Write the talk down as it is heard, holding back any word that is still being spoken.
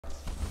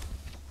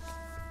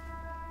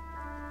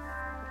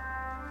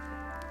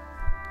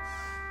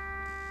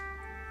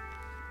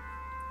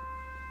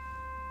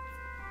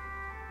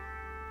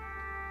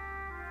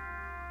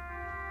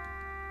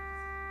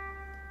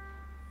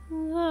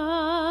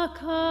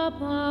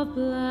cup of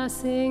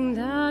blessing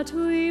that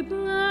we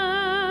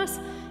bless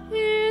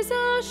is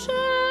a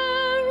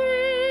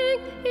sharing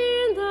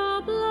in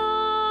the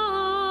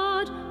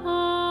blood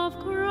of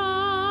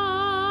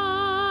Christ.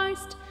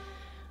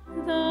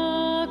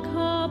 The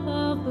cup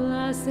of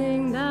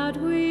blessing that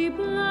we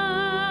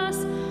bless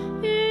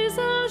is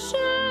a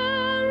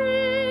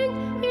sharing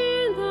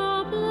in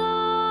the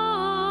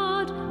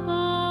blood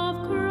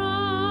of Christ.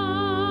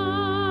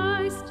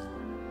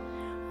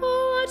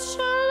 What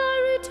shall I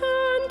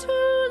return to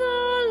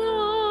the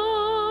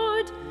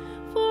Lord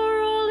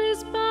for all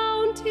his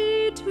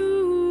bounty to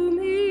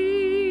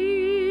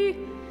me?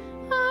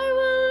 I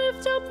will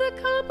lift up the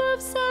cup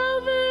of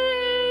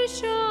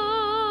salvation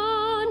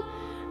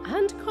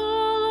and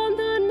call on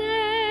the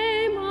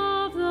name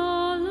of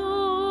the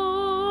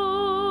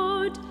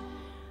Lord.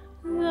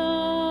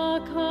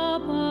 The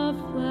cup of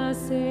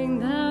blessing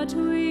that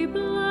we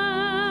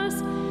bless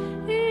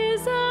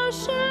is a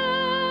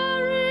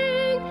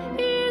sharing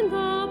in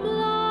the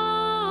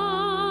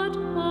blood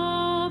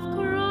of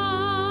Christ.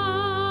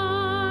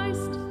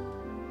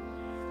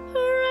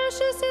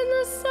 Precious in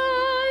the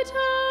sight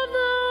of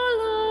the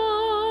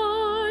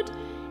Lord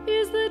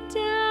is the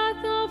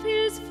death of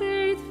his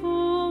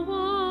faithful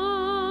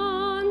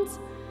ones.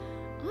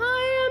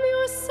 I am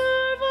your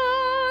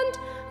servant,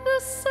 the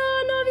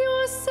son of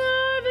your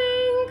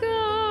serving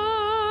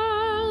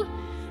girl.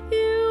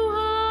 You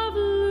have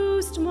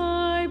loosed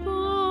my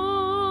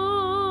bonds.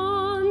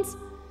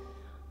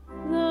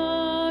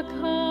 The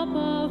cup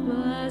of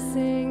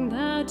blessing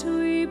that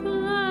we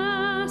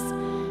bless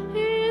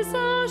is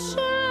a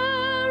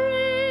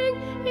sharing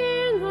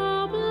in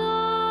the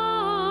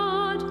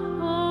blood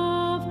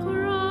of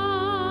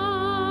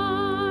Christ.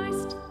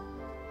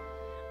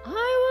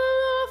 I will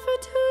offer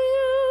to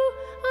you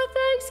a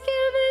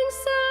thanksgiving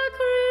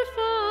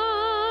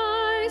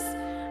sacrifice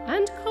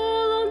and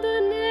call on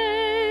the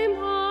name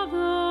of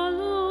the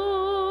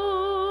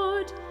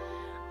Lord.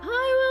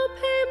 I will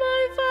pay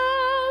my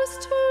vows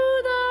to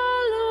the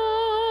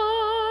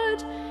Lord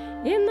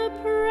in the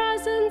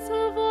presence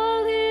of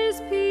all his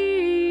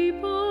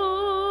peoples.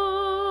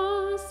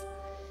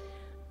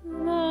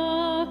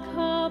 The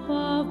cup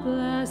of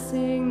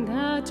blessing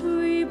that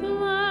we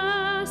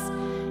bless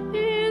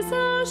is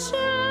a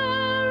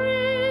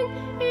sharing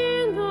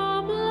in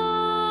the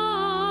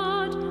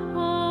blood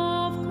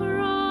of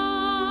Christ.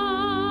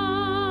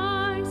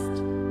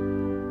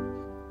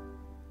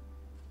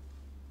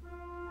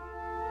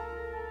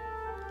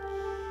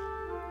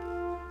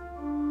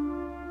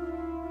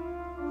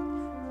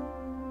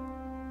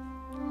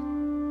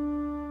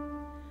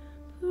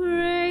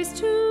 Praise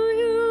to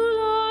you,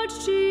 Lord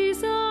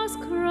Jesus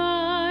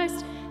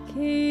Christ,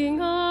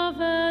 King of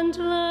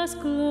endless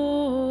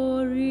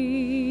glory.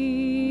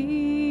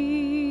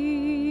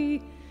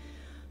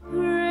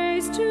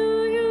 Praise to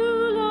you,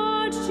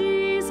 Lord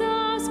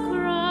Jesus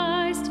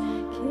Christ,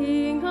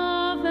 King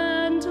of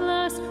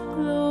endless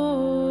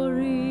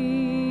glory.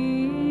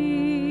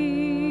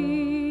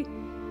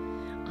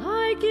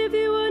 I give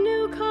you a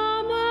new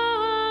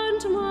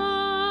commandment: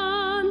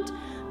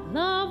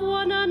 love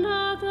one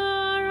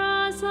another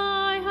as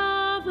I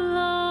have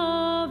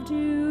loved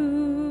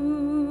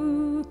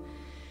you.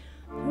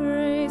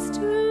 Praise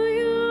to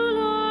you,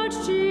 Lord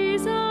Jesus